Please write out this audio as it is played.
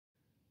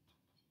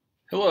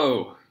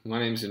Hello, my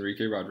name is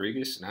Enrique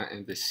Rodriguez, and I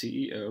am the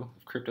CEO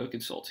of Crypto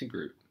Consulting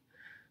Group.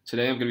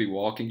 Today, I'm going to be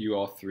walking you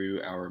all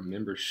through our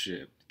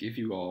membership, give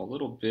you all a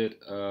little bit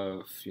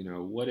of,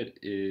 what it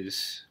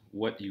is,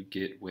 what you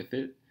get with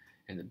it,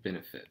 and the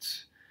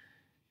benefits.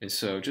 And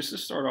so, just to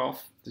start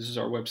off, this is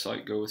our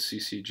website,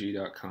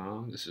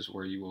 gowithccg.com. This is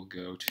where you will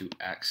go to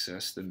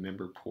access the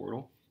member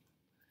portal.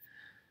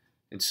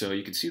 And so,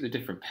 you can see the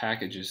different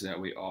packages that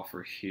we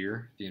offer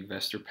here. The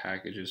investor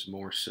package is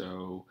more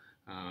so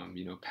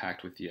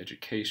packed with the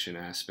education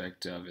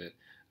aspect of it,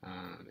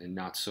 and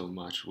not so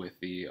much with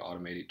the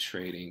automated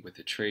trading, with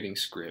the trading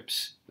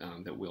scripts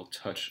that we'll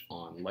touch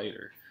on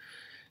later.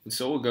 And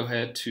so we'll go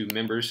ahead to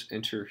members,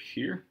 enter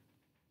here,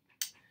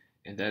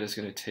 and that is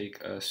going to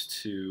take us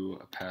to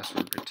a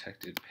password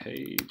protected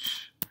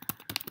page,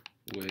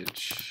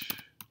 which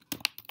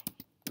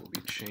will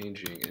be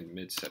changing in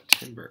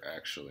mid-September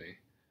actually.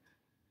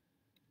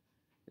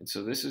 And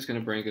so this is going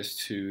to bring us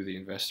to the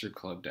Investor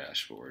Club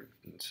dashboard.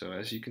 And so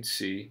as you can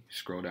see,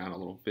 scroll down a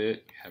little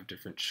bit, you have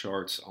different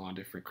charts on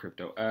different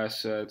crypto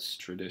assets,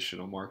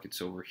 traditional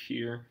markets over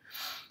here.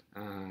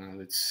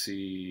 Let's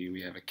see,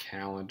 we have a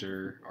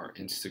calendar, our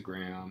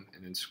Instagram,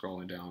 and then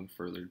scrolling down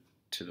further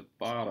to the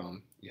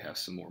bottom, you have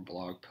some more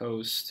blog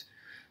posts,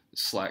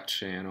 Slack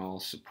channel,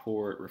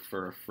 support,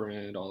 refer a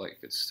friend, all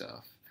that good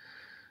stuff.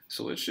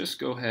 So let's just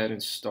go ahead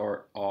and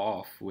start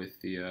off with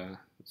the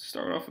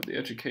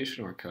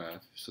education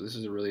archive. So this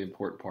is a really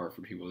important part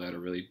for people that are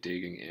really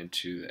digging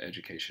into the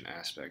education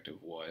aspect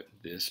of what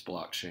this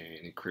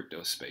blockchain and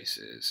crypto space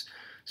is.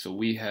 So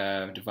we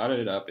have divided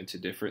it up into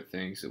different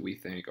things that we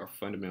think are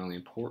fundamentally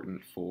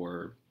important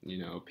for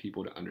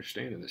people to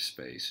understand in this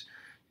space.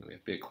 We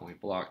have Bitcoin,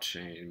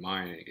 blockchain,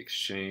 mining,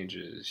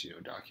 exchanges,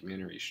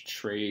 documentaries,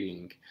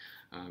 trading,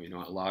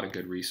 a lot of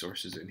good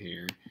resources in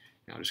here.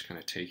 I'll just kind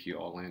of take you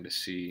all in to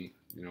see,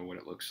 what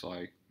it looks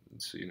like. And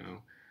so,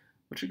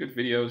 bunch of good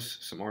videos,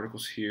 some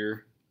articles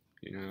here,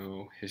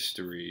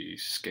 history,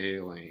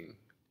 scaling,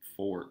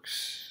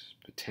 forks,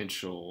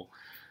 potential,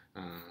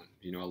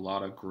 a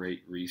lot of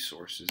great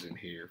resources in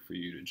here for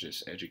you to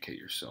just educate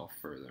yourself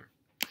further.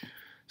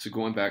 So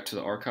going back to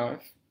the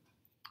archive,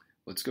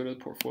 let's go to the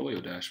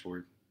portfolio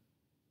dashboard.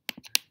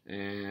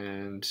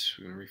 And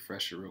we're going to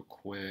refresh it real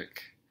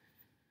quick.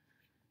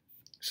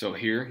 So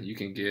here you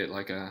can get,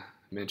 like I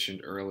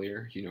mentioned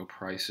earlier,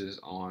 prices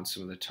on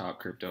some of the top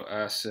crypto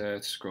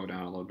assets. Scroll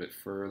down a little bit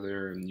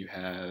further and you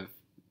have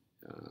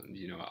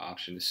an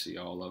option to see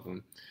all of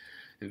them.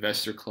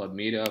 Investor Club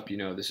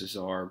meetup, this is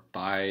our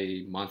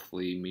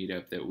bi-monthly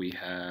meetup that we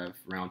have,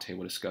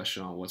 roundtable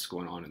discussion on what's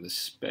going on in the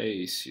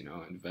space,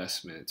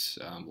 investments,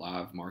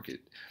 live market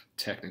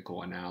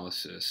technical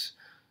analysis.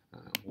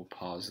 We'll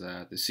pause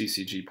that. The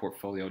CCG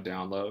portfolio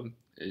download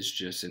is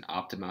just an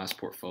optimized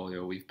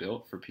portfolio we've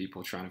built for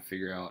people trying to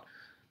figure out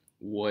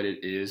what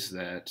it is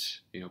that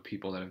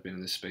people that have been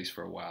in this space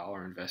for a while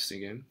are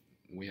investing in.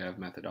 We have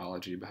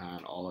methodology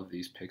behind all of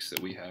these picks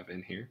that we have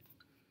in here,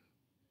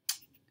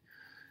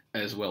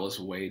 as well as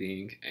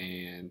weighting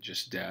and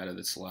just data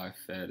that's live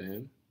fed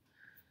in.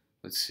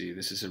 Let's see,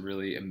 this is a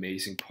really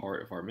amazing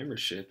part of our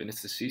membership, and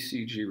it's the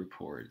CCG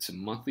report. It's a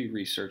monthly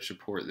research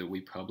report that we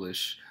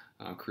publish,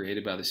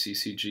 created by the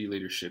CCG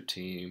leadership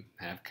team,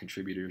 have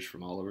contributors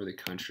from all over the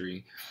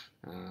country.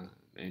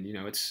 And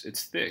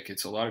it's thick.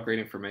 It's a lot of great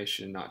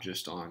information, not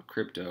just on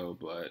crypto,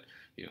 but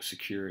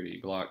security,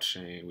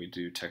 blockchain. We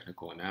do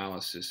technical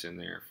analysis in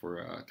there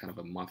for kind of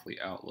a monthly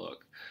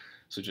outlook.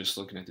 So just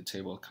looking at the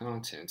table of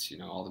contents,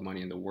 all the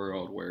money in the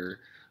world, where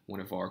one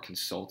of our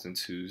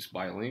consultants who's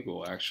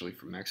bilingual, actually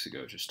from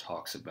Mexico, just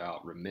talks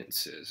about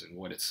remittances and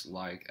what it's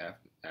like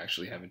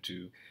actually having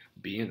to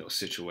be in those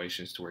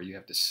situations to where you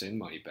have to send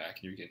money back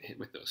and you're getting hit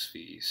with those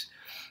fees.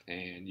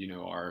 And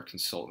our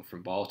consultant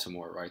from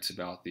Baltimore writes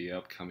about the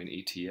upcoming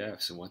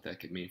ETFs and what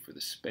that could mean for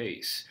the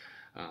space.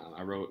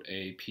 I wrote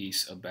a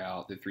piece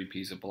about the 3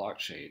 Ps of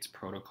blockchains: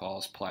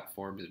 protocols,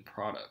 platforms, and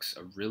products.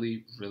 A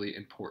really, really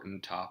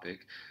important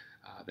topic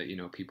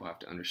that people have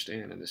to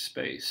understand in this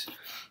space.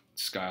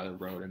 Skylar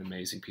wrote an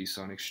amazing piece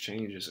on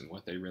exchanges and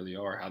what they really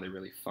are, how they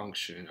really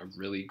function. A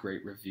really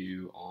great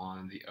review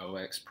on the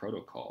OX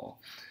protocol.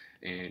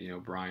 And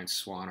Brian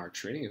Swan, our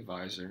trading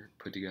advisor,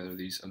 put together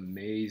these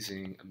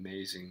amazing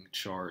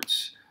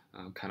charts,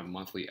 kind of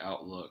monthly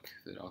outlook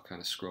that I'll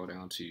kind of scroll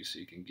down to you so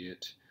you can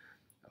get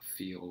a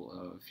feel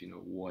of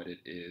what it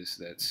is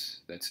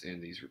that's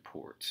in these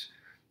reports.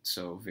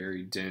 So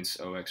very dense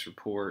OX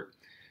report.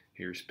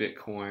 Here's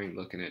Bitcoin,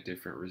 looking at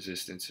different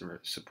resistance and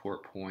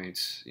support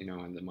points,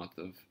 in the month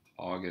of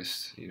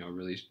August,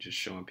 really just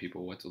showing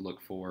people what to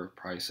look for,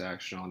 price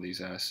action on these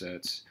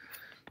assets.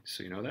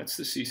 So, that's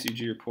the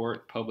CCG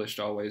report, published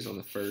always on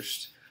the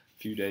first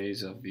few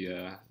days of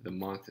the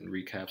month and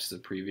recaps the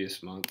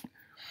previous month.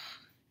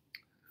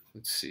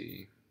 Let's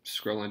see,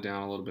 scrolling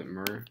down a little bit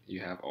more, you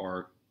have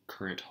our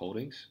current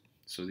holdings.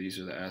 So these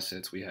are the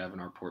assets we have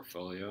in our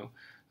portfolio.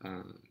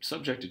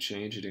 Subject to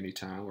change at any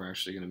time. We're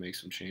actually going to make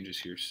some changes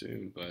here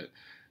soon, but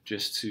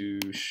just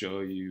to show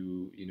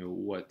you,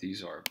 what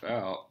these are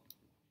about,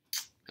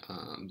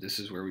 This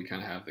is where we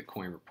kind of have the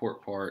coin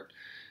report part,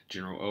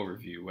 general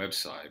overview,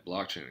 website,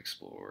 blockchain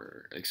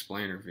explorer,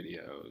 explainer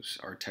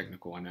videos, our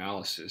technical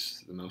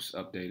analysis, the most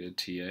updated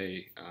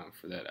TA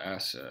for that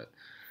asset,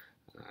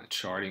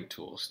 charting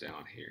tools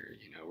down here,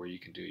 where you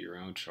can do your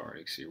own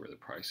charting, see where the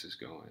price is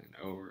going,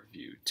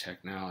 overview,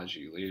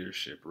 technology,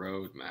 leadership,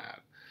 roadmap,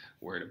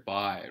 where to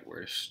buy it,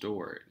 where to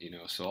store it,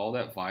 so all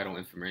that vital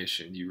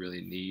information you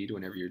really need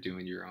whenever you're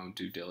doing your own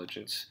due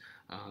diligence,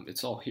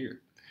 it's all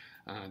here.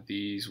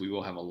 We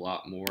will have a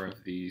lot more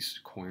of these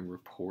coin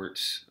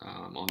reports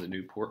on the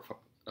new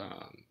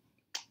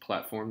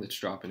platform that's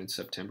dropping in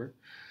September.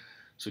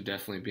 So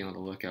definitely be on the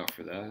lookout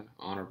for that.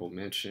 Honorable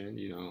mention,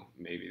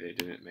 maybe they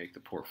didn't make the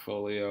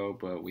portfolio,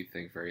 but we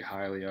think very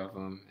highly of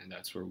them, and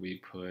that's where we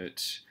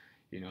put,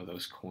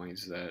 those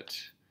coins that,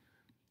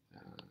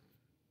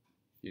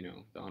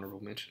 the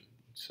honorable mention.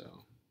 So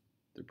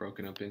they're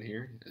broken up in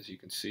here, as you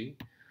can see.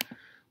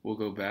 We'll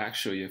go back,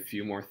 show you a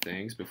few more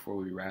things before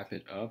we wrap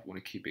it up.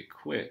 Want to keep it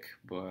quick,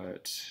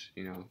 but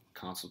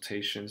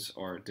consultations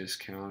are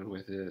discounted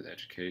with it. The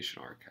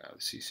Education Archive, the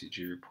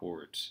CCG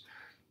reports,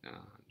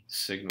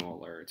 signal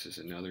alerts is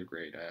another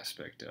great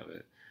aspect of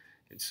it.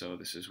 And so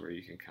this is where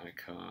you can kind of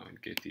come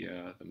and get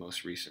the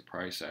most recent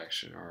price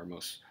action or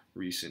most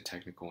recent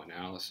technical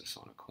analysis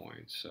on a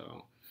coin.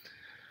 So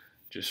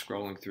just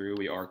scrolling through,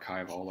 we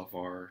archive all of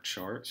our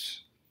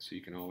charts so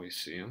you can always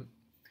see them.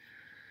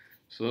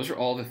 So those are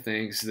all the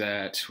things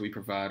that we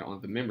provide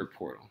on the member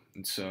portal.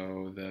 And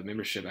so the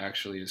membership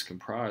actually is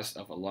comprised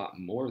of a lot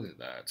more than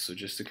that. So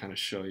just to kind of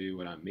show you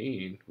what I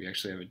mean, we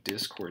actually have a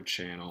Discord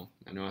channel.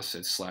 I know I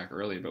said Slack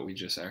earlier, but we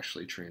just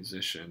actually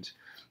transitioned.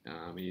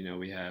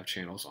 We have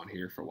channels on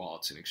here for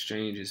wallets and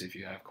exchanges. If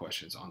you have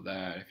questions on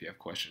that, if you have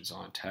questions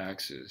on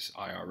taxes,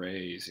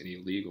 IRAs,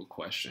 any legal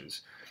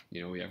questions,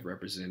 we have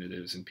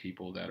representatives and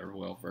people that are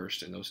well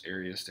versed in those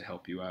areas to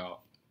help you out.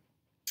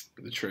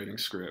 The trading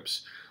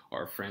scripts,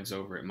 our friends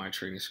over at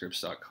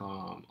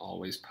mytradingscripts.com,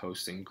 always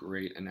posting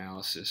great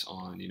analysis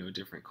on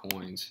different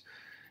coins.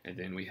 And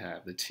then we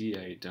have the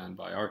TA done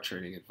by our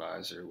trading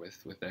advisor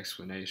with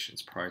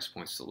explanations, price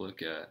points to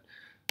look at,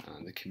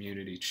 the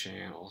community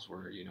channels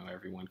where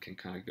everyone can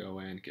kind of go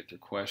in, get their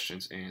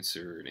questions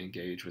answered,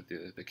 engage with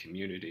the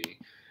community.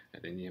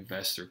 And then the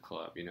investor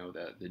club,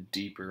 the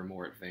deeper,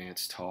 more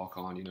advanced talk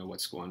on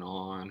what's going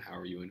on, how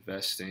are you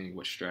investing,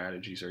 what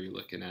strategies are you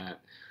looking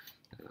at.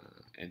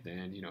 And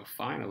then,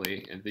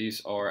 finally, and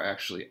these are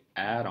actually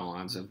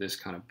add-ons of this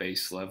kind of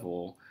base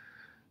level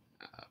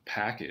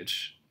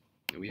package.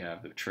 We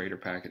have the trader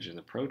package and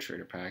the pro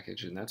trader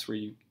package, and that's where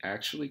you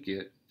actually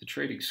get the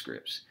trading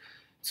scripts.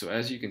 So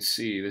as you can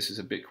see, this is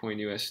a Bitcoin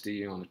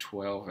USD on a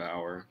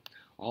 12-hour.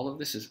 All of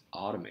this is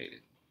automated.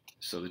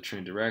 So the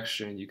trend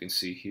direction, you can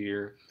see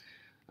here,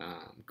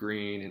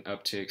 green and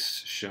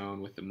upticks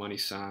shown with the money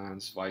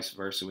signs, vice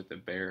versa with the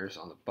bears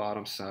on the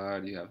bottom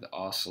side. You have the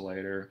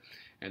oscillator.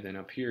 And then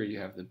up here you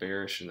have the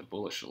bearish and the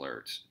bullish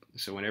alerts.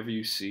 So whenever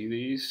you see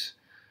these,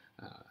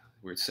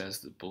 where it says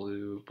the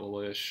blue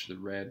bullish, the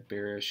red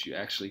bearish, you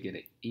actually get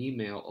an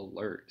email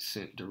alert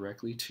sent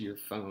directly to your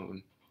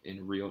phone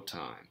in real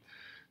time.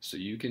 So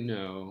you can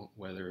know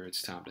whether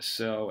it's time to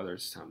sell, whether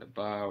it's time to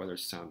buy, whether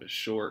it's time to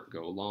short,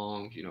 go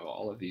long,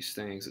 all of these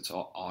things. It's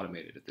all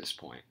automated at this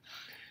point.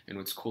 And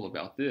what's cool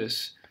about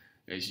this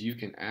is you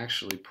can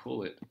actually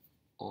pull it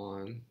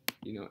on,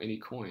 any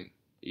coin.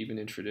 Even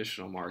in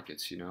traditional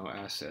markets,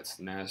 assets,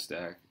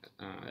 NASDAQ,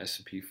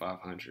 S&P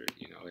 500,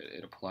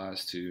 it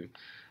applies to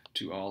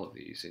all of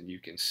these, and you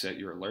can set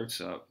your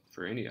alerts up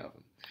for any of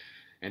them.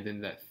 And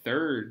then that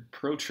third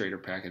pro trader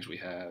package we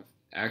have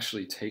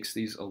actually takes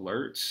these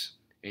alerts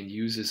and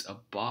uses a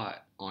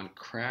bot on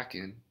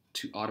Kraken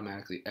to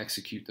automatically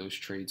execute those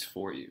trades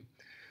for you.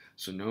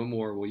 So no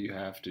longer will you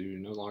have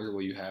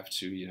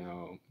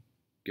to,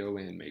 go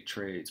in, make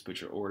trades,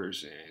 put your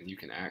orders in. You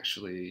can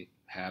actually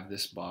have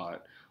this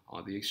bot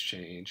on the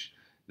exchange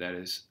that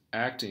is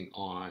acting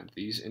on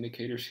these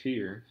indicators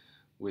here,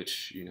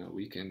 which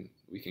we can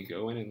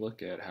go in and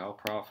look at how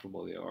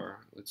profitable they are.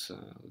 Let's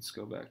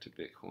go back to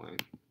Bitcoin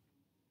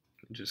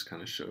and just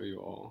kind of show you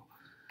all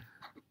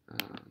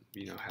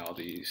how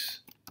these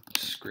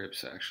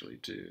scripts actually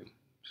do.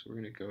 So we're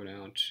going to go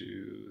down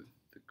to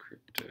the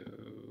crypto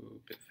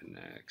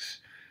Bitfinex,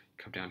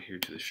 come down here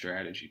to the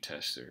strategy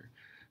tester.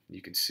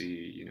 You can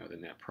see, the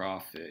net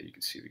profit, you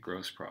can see the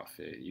gross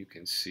profit, you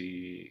can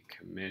see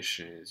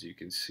commissions, you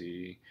can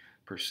see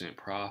percent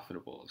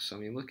profitable. So,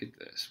 look at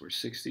this. We're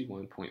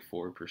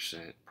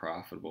 61.4%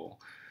 profitable,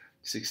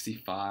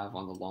 65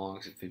 on the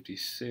longs and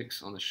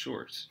 56 on the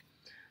shorts.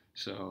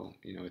 So,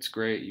 it's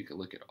great. You can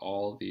look at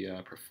all the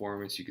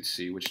performance. You can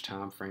see which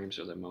time frames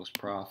are the most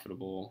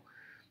profitable.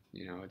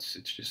 It's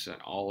just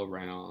an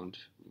all-around,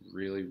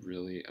 really,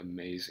 really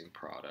amazing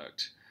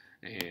product.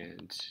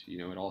 And,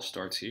 it all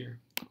starts here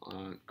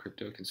on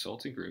Crypto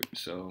Consulting Group.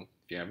 So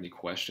if you have any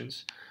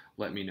questions,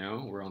 let me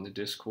know. We're on the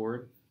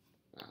Discord.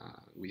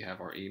 We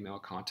have our email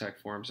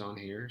contact forms on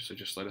here. So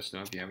just let us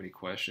know if you have any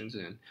questions,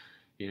 and,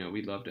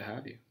 we'd love to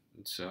have you.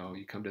 And so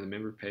you come to the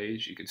member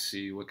page, you can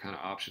see what kind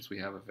of options we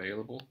have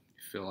available.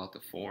 fill out the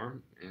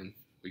form, and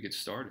we get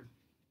started.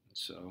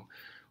 So,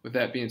 with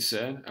that being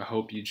said, I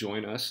hope you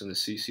join us in the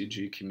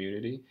CCG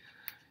community,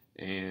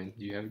 and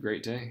you have a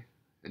great day.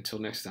 Until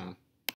next time.